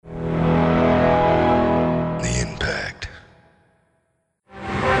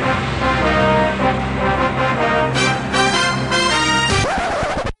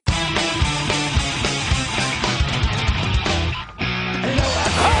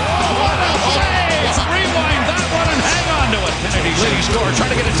score.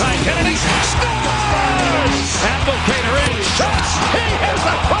 Trying to get it tied. Kennedy scores! Advocator in. Shot! He hits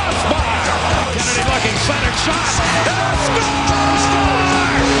the crossbar! Kennedy looking center shot. Score!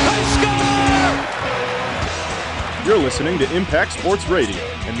 They score! You're listening to Impact Sports Radio,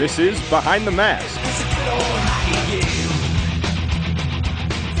 and this is Behind the Mask.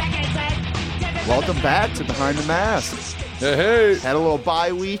 Welcome back to Behind the Mask. Hey. Had a little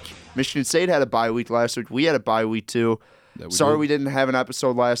bye week. Michigan State had a bye week last week. We had a bye week too. Sorry we didn't have an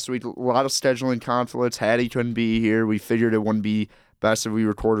episode last week. A lot of scheduling conflicts. Hattie couldn't be here. We figured it wouldn't be best if we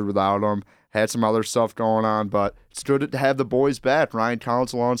recorded without him. Had some other stuff going on, but it's good to have the boys back. Ryan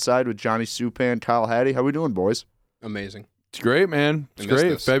Collins alongside with Johnny Supan, Kyle Hattie. How we doing, boys? Amazing. It's great, man. It's great.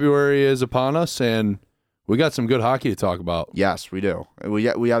 This. February is upon us, and we got some good hockey to talk about. Yes, we do. We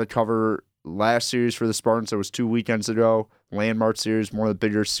got to cover last series for the Spartans. It was 2 weekends ago. Landmark series, one of the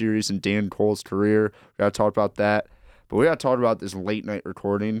bigger series in Dan Cole's career. We got to talk about that. But we got to talk about this late night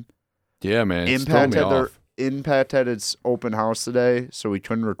recording. Yeah, man. Impact had its open house today, so we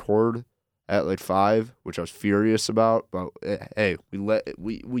couldn't record at like 5, which I was furious about. But hey,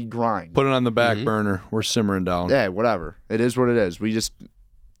 we grind. Put it on the back burner. We're simmering down. Yeah, whatever. It is what it is. We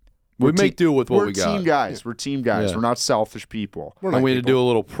make do with what we got. We're team guys. Yeah. We're team guys. Yeah. We're not selfish people. And we had to do a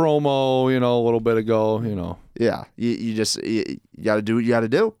little promo, a little bit ago, Yeah, you got to do what you got to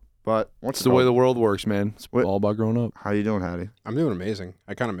do. But what's the way the world works, man? It's all about growing up. How you doing, Hattie? I'm doing amazing.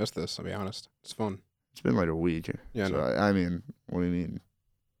 I kind of missed this, I'll be honest. It's fun. It's been like a week. Yeah, so I mean, what do you mean?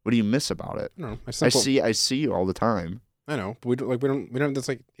 What do you miss about it? I don't know. I see you all the time. I know. But we don't have this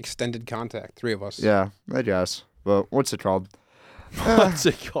like extended contact, 3 of us. Yeah, I guess. But what's it called? What's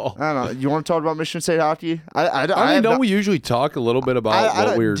it called? I don't know. You want to talk about Michigan State hockey? Don't we usually talk a little bit about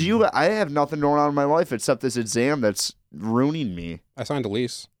what we're... I have nothing going on in my life except this exam that's ruining me. I signed a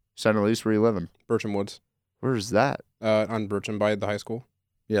lease. Signed a lease? Where you living? Bircham Woods. Where is that? On Bircham by the high school.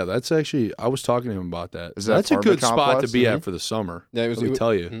 Yeah, that's actually... I was talking to him about that. That's a good spot complex? to be at for the summer. Yeah, Let me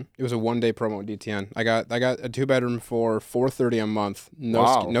tell you. Mm-hmm. It was a 1-day promo at DTN. I got a 2-bedroom for $430 a month.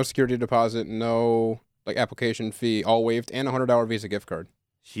 No security deposit, no application fee, all waived, and a $100 Visa gift card.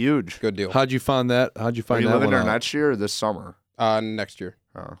 Huge. Good deal. How'd you find that? How'd you find that? Are you living there out? next year or this summer? Next year.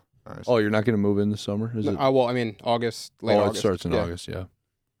 Oh, nice. Oh, you're not going to move in this summer? Is it? Well, I mean, August, late August. It starts in August, yeah.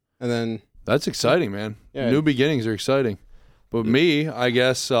 And then... That's exciting, man. Yeah. New beginnings are exciting. But me, I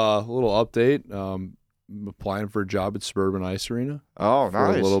guess, a little update. I'm applying for a job at Suburban Ice Arena. Oh, nice.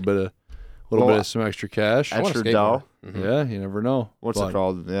 For a little bit of some extra cash. Extra dough. Mm-hmm. Yeah, you never know. What's it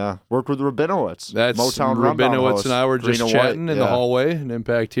called? Yeah. Work with Rabinowitz. That's Motown Rundown Rabinowitz host, and I were Green just and chatting White. in the hallway in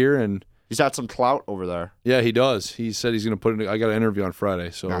Impact here, and he's got some clout over there. Yeah, he does. He said he's going to put in. I got an interview on Friday,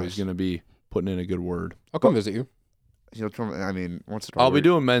 so Nice. he's going to be putting in a good word. I'll come visit you. He'll come. I mean, what's it called? I'll be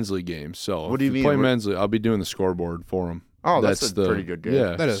doing men's league games. So what do you mean? Play men's league. I'll be doing the scoreboard for him. Oh, that's a pretty good game.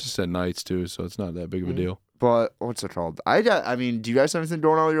 Yeah, that it's is. just at nights too, so it's not that big of a deal. But what's it called? I mean, do you guys have anything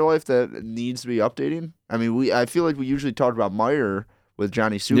going on in your life that needs to be updating? I mean, I feel like we usually talk about Meyer with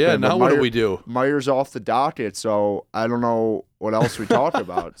Johnny Supan. Yeah, now what do we do? Meyer's off the docket, so I don't know what else we talk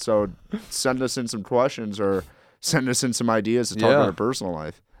about. So send us in some questions or send us in some ideas to talk about our personal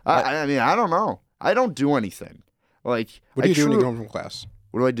life. I mean, I don't know. I don't do anything. Like, what do you do when you get home from class?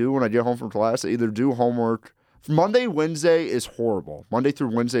 What do I do when I get home from class? I either do homework. Monday, Wednesday is horrible. Monday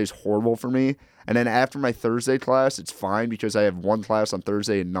through Wednesday is horrible for me. And then after my Thursday class, it's fine because I have one class on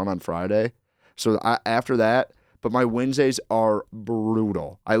Thursday and none on Friday. So after that, but my Wednesdays are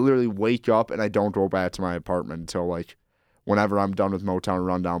brutal. I literally wake up and I don't go back to my apartment until like whenever I'm done with Motown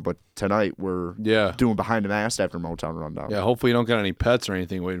Rundown. But tonight we're doing Behind the Mask after Motown Rundown. Yeah, hopefully you don't got any pets or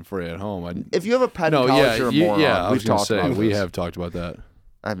anything waiting for you at home. If you have a pet in college, you're a moron. Yeah, We've talked about this. We have talked about that.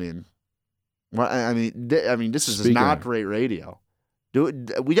 I mean, this is not great radio.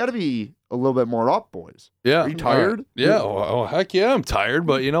 We got to be a little bit more up, boys. Yeah. Are you tired? Yeah. Oh, heck yeah, I'm tired.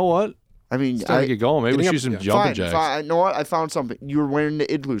 But you know what? I mean, it's time to get going. Maybe we shoot some jumping jacks. Fine. You know what? I found something. You were wearing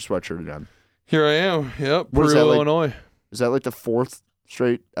the Igloo sweatshirt again. Here I am. Yep. What is Peru, that, like, Illinois. Is that like the 4th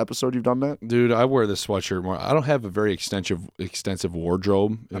straight episode you've done that? Dude, I wear this sweatshirt more. I don't have a very extensive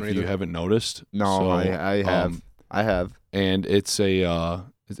wardrobe, if you haven't noticed. No, so, I have. I have. And it's a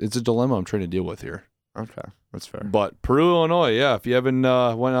dilemma I'm trying to deal with here. Okay, that's fair. But Peru, Illinois, yeah. If you haven't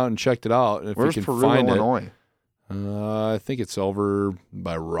went out and checked it out, if where's you can Peru, find Illinois? I think it's over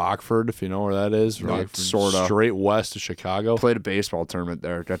by Rockford, if you know where that is. Rockford, sort of. Straight west of Chicago. Played a baseball tournament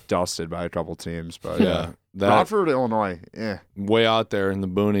there. Got dusted by a couple teams, but yeah. Rockford, Illinois. Yeah. Way out there in the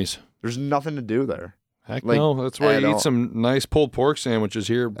boonies. There's nothing to do there. Heck no. That's why you eat some nice pulled pork sandwiches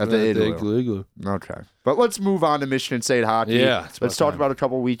here at the Igloo. Okay. But let's move on to Michigan State hockey. Yeah. Let's talk about a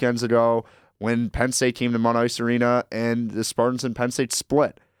couple weekends ago. when Penn State came to Mount Ice Arena and the Spartans and Penn State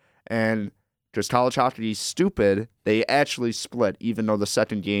split. And because college hockey is stupid, they actually split, even though the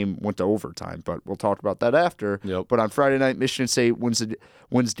second game went to overtime. But we'll talk about that after. Yep. But on Friday night, Michigan State wins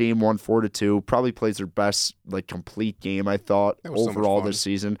game 1 4-2. Probably plays their best complete game, I thought, overall this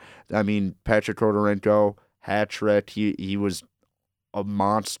season. I mean, Patrick Hodorenko, hat trick. He was a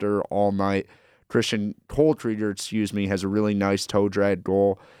monster all night. Christian Coltreater, has a really nice toe drag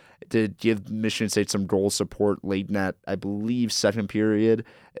goal to give Michigan State some goal support late in that, I believe, second period.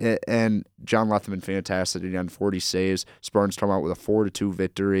 And John Lethman, fantastic again, 40 saves. Spartans come out with a 4-2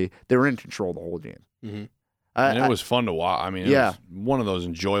 victory. They were in control the whole game. Mm-hmm. And it was fun to watch. I mean, it was one of those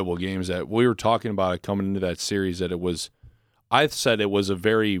enjoyable games that we were talking about it coming into that series. That I said it was a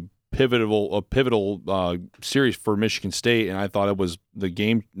very pivotal series for Michigan State, and I thought it was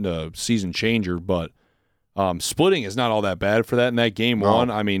the season changer. But splitting is not all that bad for that. In that game one,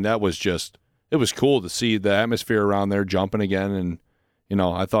 I mean, it was cool to see the atmosphere around there jumping again. And,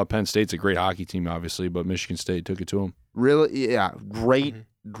 I thought Penn State's a great hockey team, obviously, but Michigan State took it to them. Really? Yeah. Great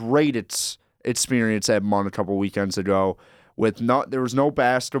experience at Munn a couple weekends ago. There was no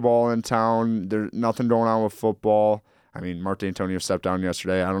basketball in town. There's nothing going on with football. I mean, Mark D'Antonio stepped down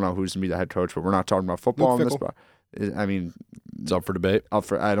yesterday. I don't know who's going to be the head coach, but we're not talking about football in this spot. I mean, it's up for debate.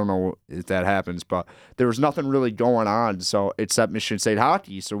 I don't know if that happens, but there was nothing really going on. So except Michigan State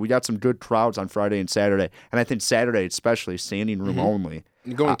hockey. So we got some good crowds on Friday and Saturday, and I think Saturday especially standing room only.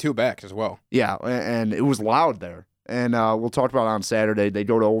 And going 2 backs as well. Yeah, and it was loud there. And we'll talk about it on Saturday. They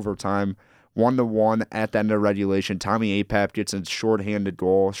go to overtime, 1-1 at the end of regulation. Tommy Apap gets a shorthanded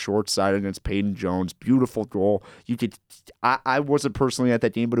goal, short side against Peyton Jones. Beautiful goal. I wasn't personally at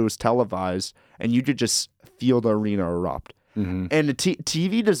that game, but it was televised, and you could just feel the arena erupt. Mm-hmm. And the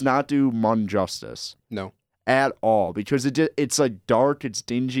TV does not do Munn justice. No. At all, because it's like dark, it's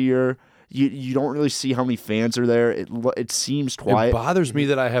dingier. You don't really see how many fans are there. It seems quiet. It bothers me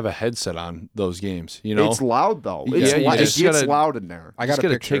that I have a headset on those games. It's loud though. It gets loud in there. I got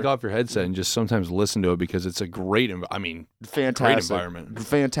to take off your headset and just sometimes listen to it because it's a great environment. Fantastic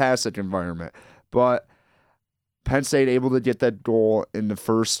environment. But Penn State able to get that goal in the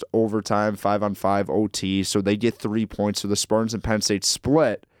first overtime, 5-on-5 OT, so they get 3 points. So the Spartans and Penn State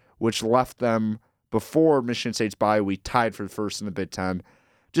split, which left them before Michigan State's bye week tied for first in the Big Ten.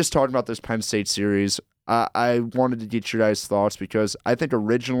 Just talking about this Penn State series, I wanted to get your guys' thoughts because I think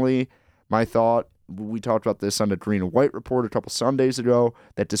originally my thought, we talked about this on the Green and White Report a couple Sundays ago,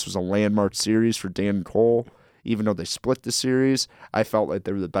 that this was a landmark series for Dan and Cole. Even though they split the series, I felt like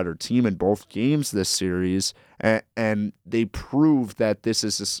they were the better team in both games this series, and they proved that this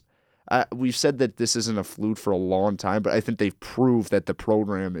is we've said that this isn't a fluke for a long time, but I think they've proved that the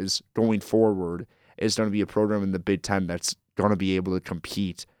program is going forward is going to be a program in the Big Ten that's going to be able to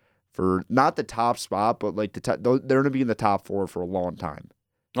compete for not the top spot, but like they're going to be in the top 4 for a long time.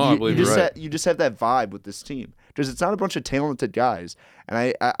 Oh, I believe you're right. You just have that vibe with this team because it's not a bunch of talented guys.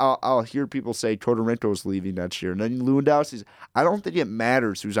 And I'll hear people say Todorenko's leaving next year, and then Lewandowski's. I don't think it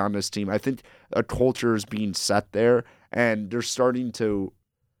matters who's on this team. I think a culture is being set there, and they're starting to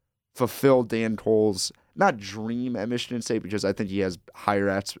fulfill Dan Cole's not dream at Michigan State because I think he has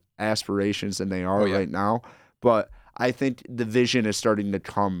higher aspirations than they are right now, but I think the vision is starting to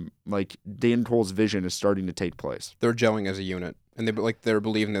come. Like Dan Cole's vision is starting to take place. They're gelling as a unit, and they're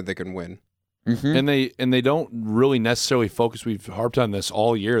believing that they can win. Mm-hmm. And they don't really necessarily focus. We've harped on this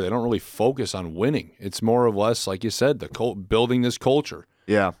all year. They don't really focus on winning. It's more or less, like you said, building this culture.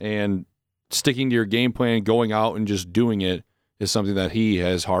 Yeah, and sticking to your game plan, going out and just doing it is something that he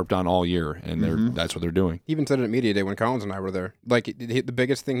has harped on all year, and that's what they're doing. He even said it at Media Day when Collins and I were there. Like the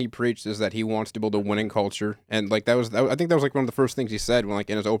biggest thing he preached is that he wants to build a winning culture, and like I think that was like one of the first things he said when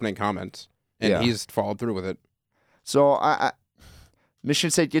in his opening comments, and he's followed through with it. So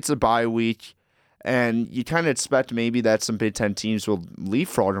Michigan State gets a bye week, and you kind of expect maybe that some Big Ten teams will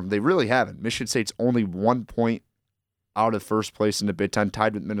leapfrog them. They really haven't. Michigan State's only 1 point out of first place in the Big Ten,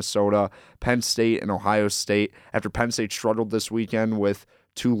 tied with Minnesota, Penn State, and Ohio State. After Penn State struggled this weekend with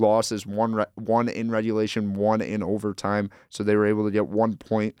 2 losses, one in regulation, 1 in overtime, so they were able to get 1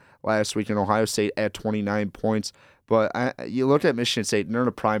 point last week. In Ohio State at 29 points. But you look at Michigan State, and they're in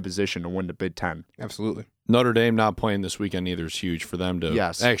a prime position to win the Big Ten. Absolutely. Notre Dame not playing this weekend either is huge for them to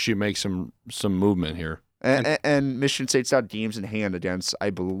actually make some movement here. And Michigan State's got games in hand against, I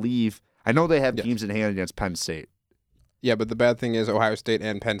know they have games in hand against Penn State. Yeah, but the bad thing is Ohio State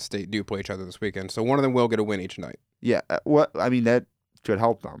and Penn State do play each other this weekend, so one of them will get a win each night. Yeah, that could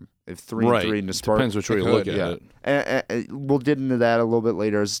help them if 3-3 in the Spartans. Depends which way you look at it. And we'll get into that a little bit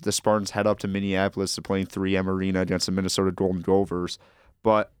later as the Spartans head up to Minneapolis to play in 3M Arena against the Minnesota Golden Gophers.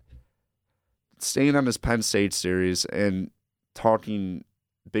 But staying on this Penn State series and talking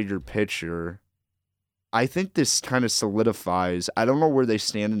bigger picture, I think this kind of solidifies. I don't know where they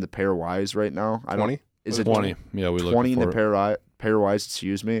stand in the pairwise right now. 20? Is it 20? Yeah, we looked 20 in the for pairwise,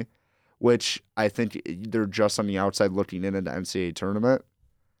 excuse me, which I think they're just on the outside looking in at the NCAA tournament,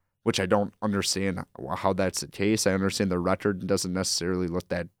 which I don't understand how that's the case. I understand the record doesn't necessarily look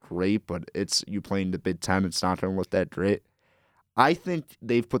that great, but it's you playing the Big Ten, it's not going to look that great. I think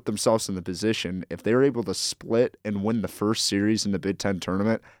they've put themselves in the position, if they're able to split and win the first series in the Big Ten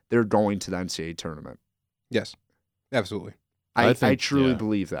tournament, they're going to the NCAA tournament. Yes, absolutely. I truly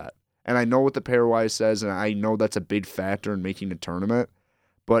believe that. And I know what the pairwise says, and I know that's a big factor in making a tournament.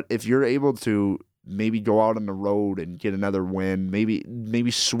 But if you're able to maybe go out on the road and get another win,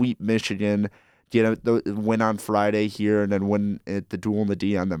 maybe sweep Michigan, get a win on Friday here, and then win at the Duel in the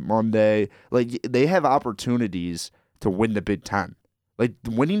D on the Monday, like they have opportunities to win the Big Ten. Like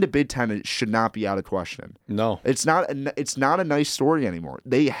winning the Big Ten, it should not be out of question. No, it's not a nice story anymore.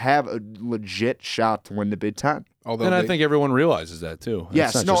 They have a legit shot to win the Big Ten. I think everyone realizes that too.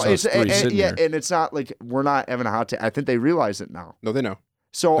 Yes, and it's not like we're not having a hot take. I think they realize it now. No, they know.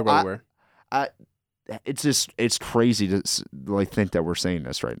 So it's crazy to like think that we're saying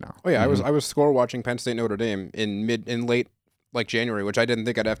this right now. Oh yeah, I was score watching Penn State Notre Dame in late like January, which I didn't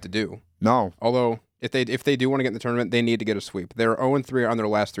think I'd have to do. No, although if they do want to get in the tournament, they need to get a sweep. They're 0-3 on their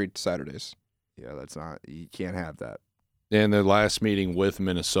last 3 Saturdays. Yeah, you can't have that. And their last meeting with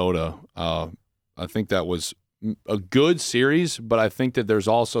Minnesota, I think that was a good series, but I think that there's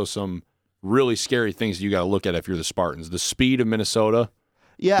also some really scary things you got to look at if you're the Spartans. The speed of Minnesota,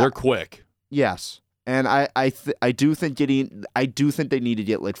 they're quick. Yes, and I do think they need to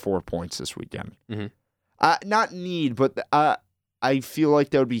get like 4 points this weekend. Mm-hmm. Not need, but I feel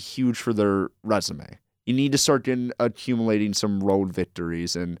like that would be huge for their resume. You need to start accumulating some road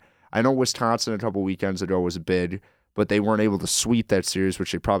victories, and I know Wisconsin a couple weekends ago was big, but they weren't able to sweep that series,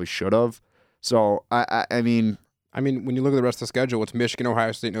 which they probably should have. So, I mean, when you look at the rest of the schedule, it's Michigan,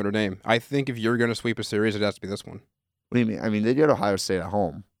 Ohio State, Notre Dame. I think if you're going to sweep a series, it has to be this one. What do you mean? I mean, they get Ohio State at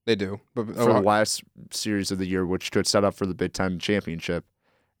home. They do. But for the last series of the year, which could set up for the Big Ten championship.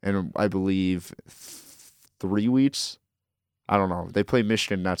 And I believe 3 weeks. I don't know. They play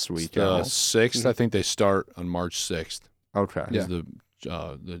Michigan next week. The 6th, I think they start on March 6th. Okay. Yeah. The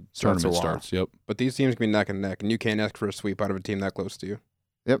tournament starts. Yep. But these teams can be neck and neck, and you can't ask for a sweep out of a team that close to you.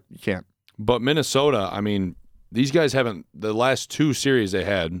 Yep, you can't. But Minnesota, I mean, these guys haven't. The last 2 series they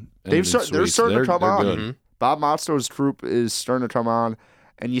had, they're starting to come on. Good. Mm-hmm. Bob Motzko's group is starting to come on,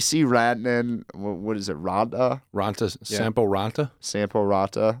 and you see Radnan. What is it, Ranta? Sampo Ranta. Sampo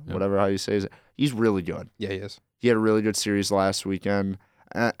Ranta, whatever how you say it. He's really good. Yeah, he is. He had a really good series last weekend.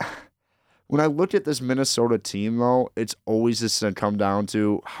 When I look at this Minnesota team, though, it's always just going to come down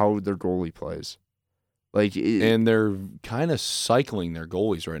to how their goalie plays. And they're kind of cycling their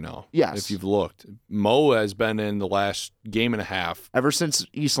goalies right now. Yes. If you've looked. Mo has been in the last game and a half. Ever since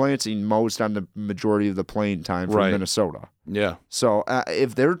East Lansing, Mo's done the majority of the playing time for Minnesota. Yeah. So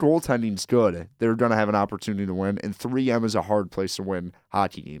if their goaltending's good, they're going to have an opportunity to win. And 3M is a hard place to win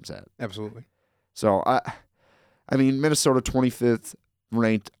hockey games at. Absolutely. So, I mean, Minnesota 25th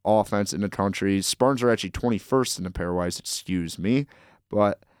ranked offense in the country. Spartans are actually 21st in the pairwise, excuse me.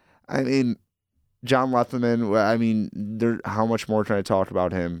 But, I mean, John Lethleman, I mean, how much more can I talk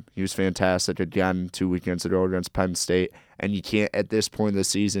about him? He was fantastic again 2 weekends ago against Penn State. And you can't, at this point in the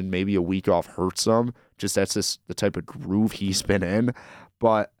season, maybe a week off hurts him. That's just the type of groove he's been in.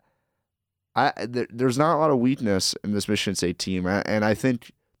 But there's not a lot of weakness in this Michigan State team. And I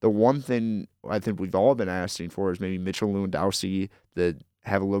think the one thing I think we've all been asking for is maybe Mitchell Lewandowski to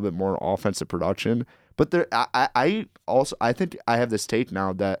have a little bit more offensive production. But I think I have this take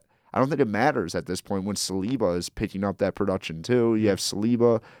now that I don't think it matters at this point when Saliba is picking up that production too. You have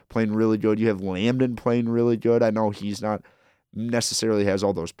Saliba playing really good. You have Lambden playing really good. I know he's not necessarily has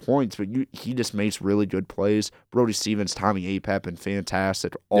all those points, but he just makes really good plays. Brody Stevens, Tommy Apep, been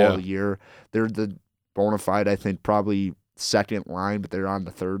fantastic all year. They're the bona fide, I think, probably second line, but they're on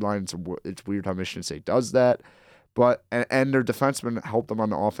the third line. It's weird how Michigan State does that. But and their defensemen help them on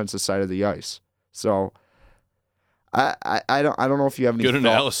the offensive side of the ice. So I don't know if you have any good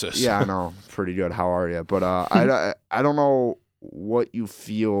analysis. Yeah, I know, pretty good. How are you? But I don't know what you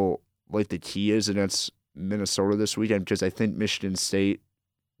feel like the key is against Minnesota this weekend, because I think Michigan State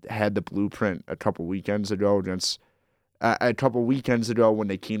had the blueprint a couple weekends ago when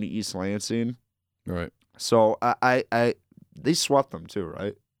they came to East Lansing. Right. So they swept them too,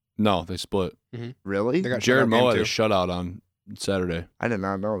 right? No, they split. Mm-hmm. Really? Jared Moe had a shutout on Saturday. I did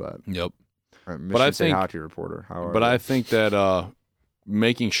not know that. Yep. Michigan State hockey reporter. I think that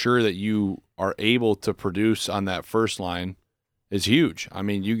making sure that you are able to produce on that first line is huge. I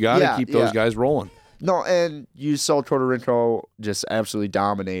mean, you got to keep those guys rolling. No, and you saw Todorenko just absolutely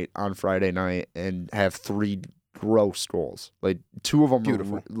dominate on Friday night and have 3 gross goals. Like 2 of them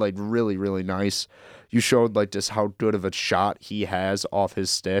were like really, really nice. You showed like just how good of a shot he has off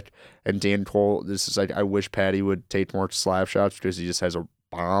his stick. And Dan Cole, this is like, I wish Patty would take more slap shots because he just has a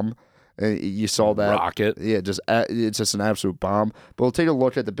bomb. And you saw that rocket. Yeah, it's just an absolute bomb. But we'll take a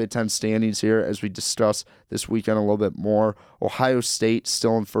look at the Big Ten standings here as we discuss this weekend a little bit more. Ohio State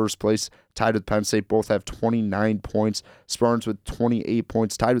still in first place, tied with Penn State. Both have 29 points. Spartans with 28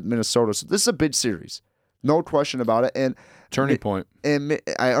 points, tied with Minnesota. So this is a big series, no question about it. And turning point. And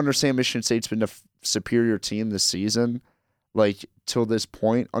I understand Michigan State's been a superior team this season, like till this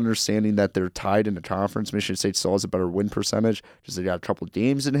point, understanding that they're tied in the conference. Michigan State still has a better win percentage because they got a couple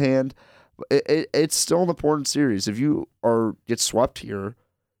games in hand. It's still an important series. If you get swept here,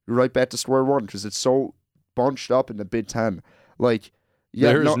 you're right back to square one because it's so bunched up in the Big Ten. Like,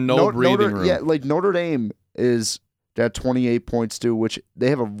 there's no breathing room. Yeah, like Notre Dame is at 28 points too, which they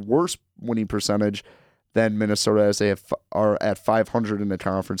have a worse winning percentage than Minnesota, as they are at 500 in the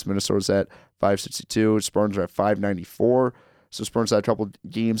conference. Minnesota's at 562. Spartans are at 594. So Spartans had a couple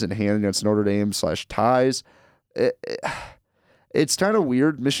games in hand against Notre Dame / ties. It's kind of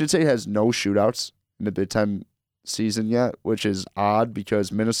weird. Michigan State has no shootouts in the Big Ten season yet, which is odd because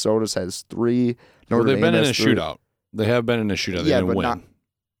Minnesota's has 3. They've been in a shootout. They have been in a shootout. They didn't win. Not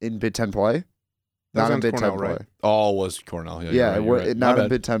in Big Ten play. Not in Big Ten play. Right? Oh, it was Cornell. Right. Not in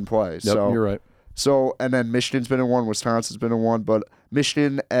Big Ten play. Yep, so you're right. So, and then Michigan's been in one, Wisconsin's been in one, but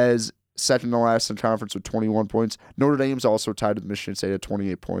Michigan as second to last in conference with 21 points. Notre Dame's also tied with Michigan State at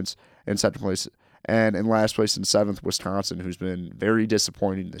 28 points in second place. And in last place in 7th, Wisconsin, who's been very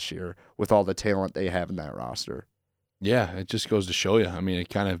disappointing this year with all the talent they have in that roster. Yeah, it just goes to show you. I mean, it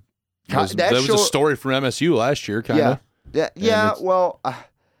kind of that was a story from MSU last year, kind of. Yeah. Well,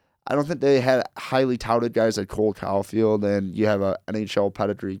 I don't think they had highly touted guys like Cole Caulfield, and you have an NHL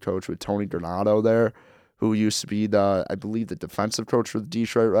pedigree coach with Tony Granato there, who used to be I believe the defensive coach for the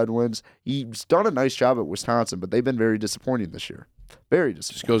Detroit Red Wings. He's done a nice job at Wisconsin, but they've been very disappointing this year. Very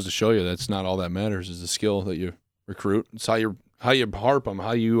disappointing. Just goes to show you that's not all that matters is the skill that you recruit. It's how you harp them,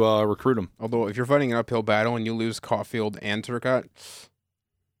 how you recruit them. Although if you're fighting an uphill battle and you lose Caulfield and Turcotte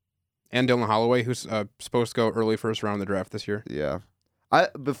and Dylan Holloway, who's supposed to go early first round of the draft this year. Yeah.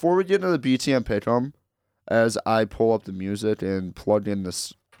 Before we get into the BTN pick'em, as I pull up the music and plug in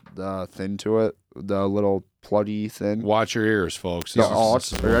the thing to it, the little pluggy thing. Watch your ears, folks. This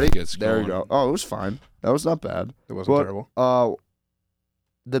is ready? There you go. Oh, it was fine. That was not bad. It wasn't terrible.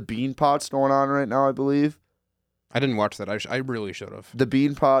 The Bean Pot's going on right now, I believe. I didn't watch that. I really should have. The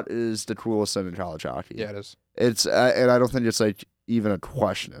Bean Pot is the coolest thing in college hockey. Yeah, it is. It's and I don't think it's like even a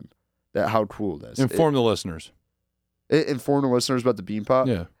question that how cool it is. Inform the listeners. Inform the listeners about the Bean Pot.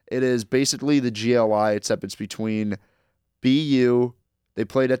 Yeah. It is basically the GLI, except it's between BU. They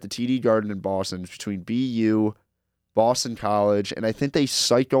played at the TD Garden in Boston. It's between BU, Boston College, and I think they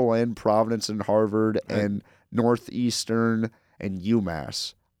cycle in Providence and Harvard and Northeastern and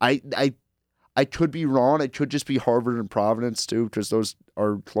UMass. I could be wrong. It could just be Harvard and Providence too, because those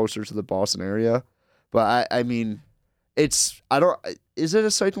are closer to the Boston area. But I mean, is it a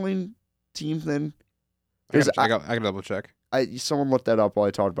cycling team then? I got to double check. Someone looked that up while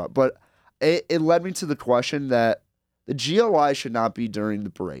I talked about it. But it led me to the question that the GLI should not be during the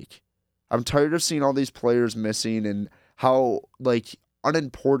break. I'm tired of seeing all these players missing and how like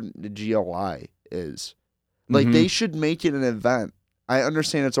unimportant the GLI is. Like they should make it an event. I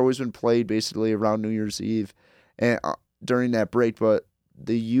understand it's always been played basically around New Year's Eve and during that break, but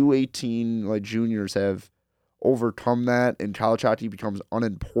the U18 like juniors have overcome that, and college hockey becomes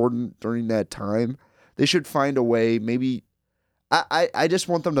unimportant during that time. They should find a way. Maybe I just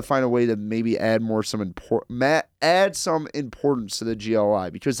want them to find a way to maybe add add some importance to the GLI,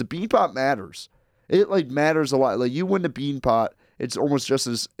 because the Bean Pot matters. It like matters a lot. Like you win the Bean Pot, it's almost just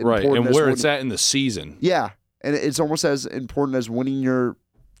as important. Right, and as where it's at in the season. Yeah. And it's almost as important as winning your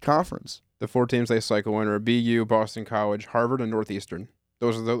conference. The 4 teams they cycle in are BU, Boston College, Harvard, and Northeastern.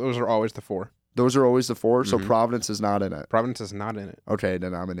 Those are always the 4. Those are always the 4, so Providence is not in it. Providence is not in it. Okay,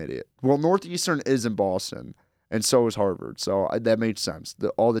 then I'm an idiot. Well, Northeastern is in Boston, and so is Harvard, so that makes sense.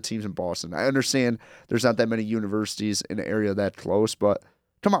 All the teams in Boston. I understand there's not that many universities in an area that close, but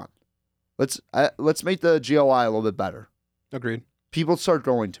come on. Let's make the GLI a little bit better. Agreed. People start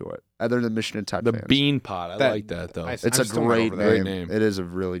going to it, other than Michigan Tech fans. The Bean Pot. I like that, though. It's a great name. It is a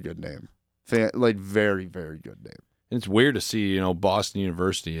really good name. Like, very, very good name. And it's weird to see, Boston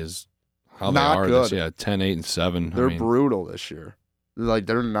University is how not they are. Good. This, 10, 8, and 7. They're brutal this year. Like,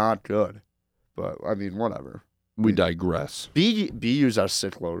 they're not good. but I mean, whatever. We digress. BU's our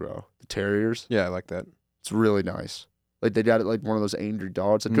sick logo. The Terriers. Yeah, I like that. It's really nice. Like they got it like one of those angry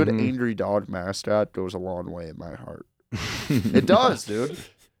dogs. A good angry dog mascot goes a long way in my heart. It does, dude.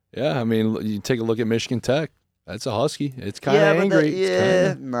 Yeah, I mean, you take a look at Michigan Tech. That's a Husky. It's kind of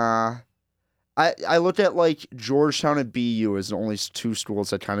angry. Nah. I looked at like Georgetown and BU as the only two schools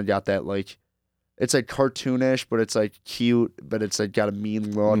that kind of got that like, it's like cartoonish, but it's like cute, but it's like got a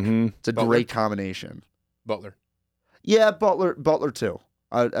mean look. It's a great combination. Butler. Yeah, Butler too.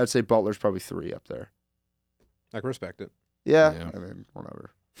 I'd say Butler's probably 3 up there. I can respect it. Yeah. I mean,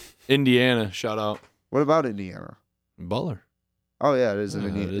 whatever. Indiana, shout out. What about Indiana? Butler. Oh yeah, it is in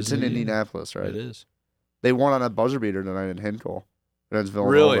Indiana. It's in Indianapolis, right? It is. They won on a buzzer beater tonight in Hinkle. Against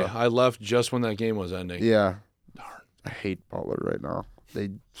Villanova. Really? I left just when that game was ending. Yeah. Darn. I hate Butler right now.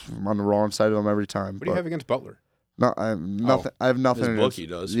 I'm on the wrong side of them every time. What do you have against Butler? No, I have nothing. I have nothing. His bookie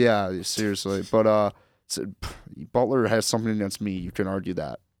does. Yeah, seriously. But Butler has something against me. You can argue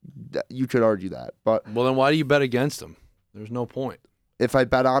that. You could argue that. But well, then why do you bet against them? There's no point. If I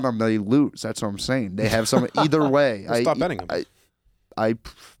bet on them, they lose. That's what I'm saying. They have some either way. Stop betting them.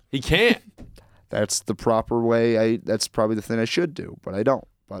 He can't. That's the proper way. That's probably the thing I should do, but I don't.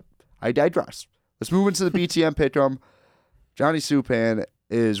 But I digress. Let's move into the BTM pick'em. Johnny Supan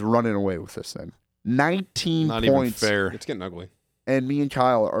is running away with this thing. 19 Not points. Even fair. It's getting ugly. And me and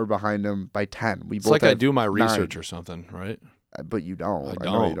Kyle are behind him by 10. It's like I do my research or something, right? But you don't. I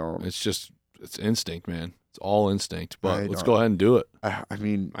know you don't. It's instinct, man. It's all instinct. But let's go ahead and do it. I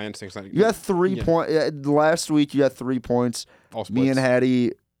mean, my instinct's not. You had 3 points. Last week you had 3 points. All splits. Me and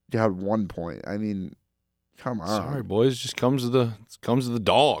Hattie had 1 point. I mean, come on. Sorry, boys. It just comes to the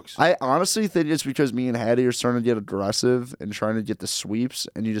dogs. I honestly think it's because me and Hattie are starting to get aggressive and trying to get the sweeps,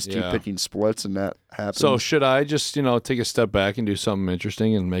 and you just keep picking splits, and that happens. So should I just take a step back and do something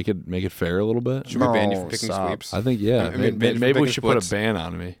interesting and make it fair a little bit? Should we ban you from picking sweeps? I think maybe we should put a ban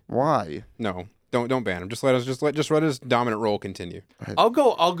on me. Why? No, don't ban him. Just let his dominant role continue. I'll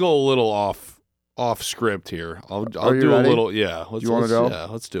go a little off script here. I'll do ready? a little. Yeah. You want to go? Yeah.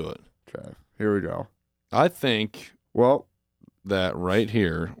 Let's do it. Okay. Here we go. I think. Well. That right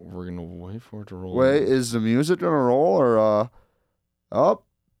here, we're gonna wait for it to roll. Wait, is the music gonna roll or up?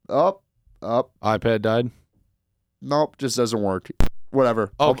 iPad died? Nope, just doesn't work.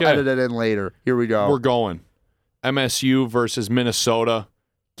 Whatever. Okay. I'll edit it in later. Here we go. We're going. MSU versus Minnesota.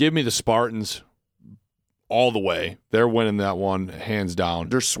 Give me the Spartans all the way. They're winning that one hands down.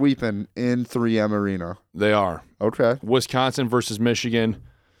 They're sweeping in 3M Arena. They are. Okay. Wisconsin versus Michigan.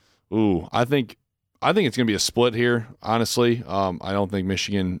 Ooh, I think it's going to be a split here, honestly. I don't think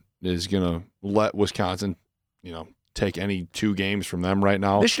Michigan is going to let Wisconsin, take any 2 games from them right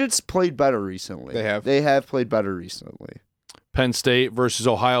now. Michigan's played better recently. They have played better recently. Penn State versus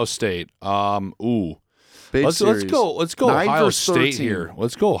Ohio State. Big series. Let's go Ohio State here.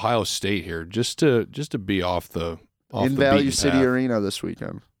 Let's go Ohio State here just to be off the in Value City Arena this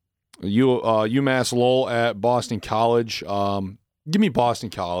weekend. UMass Lowell at Boston College. Give me Boston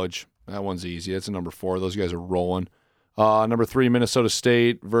College. That one's easy. That's a number 4. Those guys are rolling. Number 3, Minnesota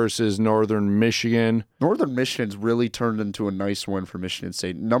State versus Northern Michigan. Northern Michigan's really turned into a nice win for Michigan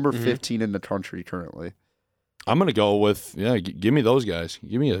State. Number 15 in the country currently. I'm gonna go with give me those guys.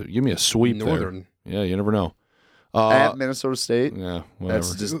 Give me a sweep Northern. There. Yeah, you never know. At Minnesota State. Yeah, whatever.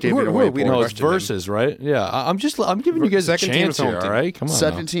 That's just giving away. No, it's versus, right? Yeah, I'm giving you guys a chance here. All right, come on.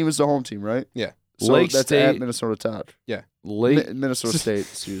 Second team is the home team, right? Yeah. So Lake that's State at Minnesota Tech. Yeah. Minnesota State,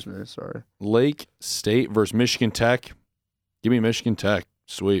 excuse me, sorry. Lake State versus Michigan Tech. Give me Michigan Tech.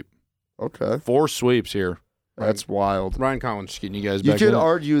 Sweep. Okay. 4 sweeps here. That's wild. Ryan Collins. Just getting you guys You back could in.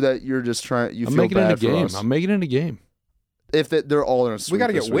 argue that you're just trying, I'm feel making bad it a game. for us. I'm making it a game. If they're all in a sweep. We got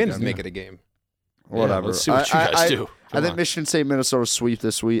to get this wins weekend. to make it a game. Whatever. Yeah, let's see what you guys do. I think Michigan State, Minnesota sweep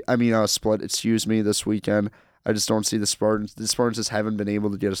this week. Split, this weekend. I just don't see the Spartans. The Spartans just haven't been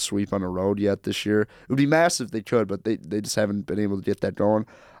able to get a sweep on the road yet this year. It would be massive if they could, but they just haven't been able to get that going.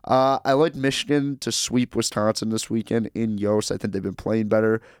 I like Michigan to sweep Wisconsin this weekend in Yost. I think they've been playing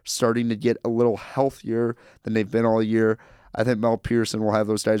better, starting to get a little healthier than they've been all year. I think Mel Pearson will have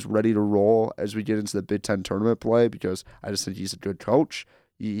those guys ready to roll as we get into the Big Ten tournament play because I just think he's a good coach.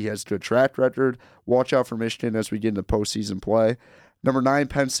 He has a good track record. Watch out for Michigan as we get into postseason play. Number 9,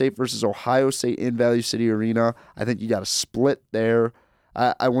 Penn State versus Ohio State in Value City Arena. I think you got a split there.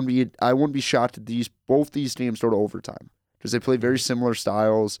 I wouldn't be shocked if both these teams go to overtime because they play very similar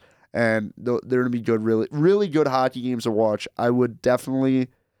styles and they're going to be good, really, really good hockey games to watch. I would definitely,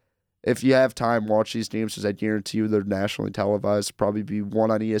 if you have time, watch these games because I guarantee you they're nationally televised. Probably be one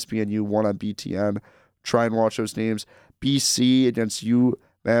on ESPNU, one on BTN. Try and watch those games. BC against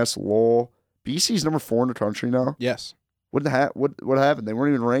UMass Lowell. BC's number 4 in the country now? Yes. What happened? They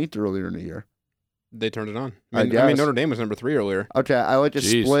weren't even ranked earlier in the year. They turned it on. I mean, Notre Dame was number 3 earlier. Okay, I like to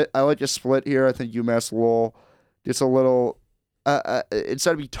split. I like to split here. I think UMass Lowell gets a little. It's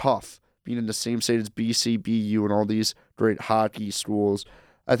got to be tough being in the same state as BC, BU, and all these great hockey schools.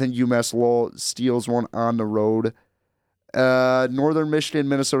 I think UMass Lowell steals one on the road. Northern Michigan,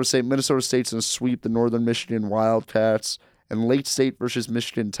 Minnesota State. Minnesota State's going to sweep the Northern Michigan Wildcats. And Lake State versus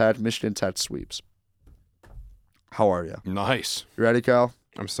Michigan Tech. Michigan Tech sweeps. How are you? Nice. You ready, Cal?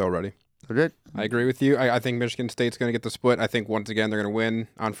 I'm so ready. Okay. I agree with you. I think Michigan State's going to get the split. I think, once again, they're going to win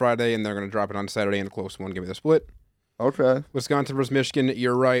on Friday, and they're going to drop it on Saturday in a close one. Give me the split. Okay. Wisconsin versus Michigan.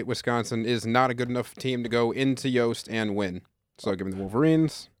 You're right. Wisconsin is not a good enough team to go into Yost and win. So give me the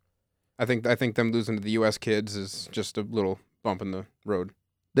Wolverines. I think them losing to the U.S. kids is just a little bump in the road.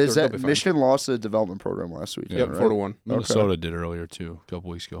 Michigan lost the development program last week. Yep, 4-1. Minnesota did earlier, too, a couple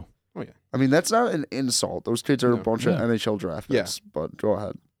weeks ago. Oh, yeah. I mean, that's not an insult. Those kids are a bunch of NHL draft picks, but go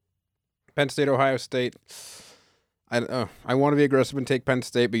ahead. Penn State, Ohio State. I want to be aggressive and take Penn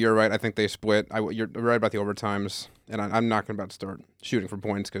State, but you're right. I think they split. You're right about the overtimes, and I'm not going to start shooting for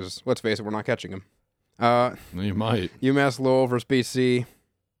points because, let's face it, we're not catching them. You might. UMass Lowell versus BC.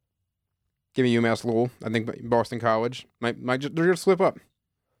 Give me UMass Lowell. I think Boston College they're going to slip up.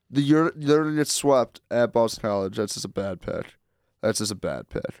 They're going to get swept at Boston College. That's just a bad pick.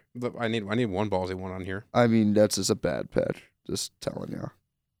 I need one ballsy one on here. I mean, that's just a bad pick. Just telling you.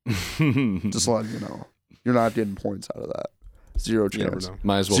 Just letting you know. You're not getting points out of that. Zero chance.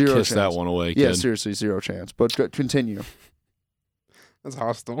 Might as well kiss that one away, kid. Yeah, seriously, zero chance. But continue. That's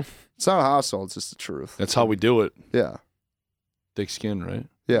hostile. It's not hostile. It's just the truth. That's how we do it. Yeah. Thick skin, right?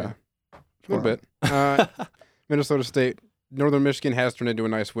 Yeah. A little bit. Minnesota State. Northern Michigan has turned into a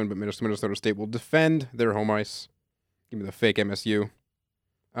nice win, but Minnesota State will defend their home ice. Give me the fake MSU.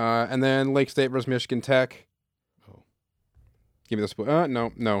 And then Lake State versus Michigan Tech. Oh. Give me the split.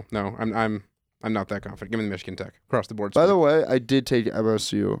 No. I'm not that confident. Give me the Michigan Tech across the board. By the way, I did take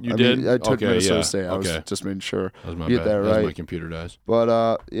MSU. You did? I took Minnesota State. I was just making sure. That was my bad. That right. was my computer dies.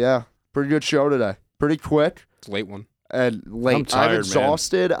 But yeah, pretty good show today. Pretty quick. It's a late one. And late. I'm tired, I'm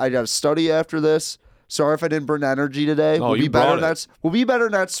exhausted. Man. I got to study after this. Sorry if I didn't burn energy today. No, we'll be better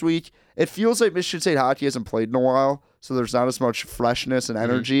next week. It feels like Michigan State hockey hasn't played in a while, so there's not as much freshness and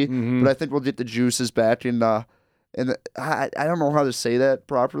energy. Mm-hmm. But I think we'll get the juices back in the. I don't know how to say that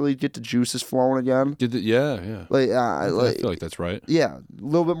properly. Get the juices flowing again. Yeah. I feel like that's right. Yeah, a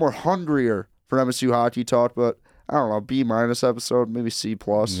little bit more hungrier for MSU hockey talk, but I don't know. B- episode, maybe C+.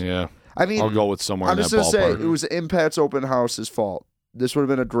 Yeah. I mean, I'll go with somewhere. I'm in just that gonna say ballpark. it was Impact's open house's fault. This would have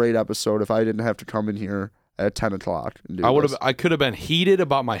been a great episode if I didn't have to come in here at 10 o'clock. I could have been heated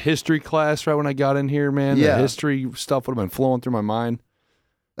about my history class right when I got in here, man. Yeah. The history stuff would have been flowing through my mind.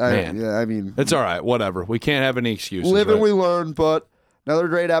 I mean, it's all right. Whatever. We can't have any excuses. Live and right? we learn, but another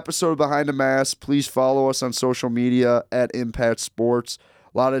great episode of Behind the Mask. Please follow us on social media at Impact Sports.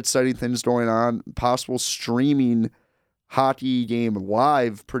 A lot of exciting things going on. Possible streaming hockey game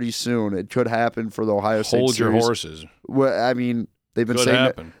live pretty soon. It could happen for the Ohio State Hold your series. horses. Well, I mean, they've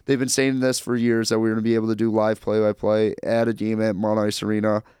been saying this for years that we're going to be able to do live play-by-play at a game at Mount Ice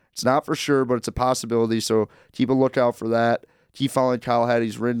Arena. It's not for sure, but it's a possibility, so keep a lookout for that. Keep following Kyle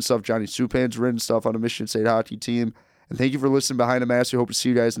Hattie's written stuff, Johnny Supan's written stuff on the Michigan State hockey team. And thank you for listening Behind the Mask. We hope to see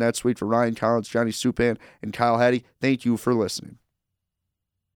you guys next week. For Ryan Collins, Johnny Supan, and Kyle Hattie, thank you for listening.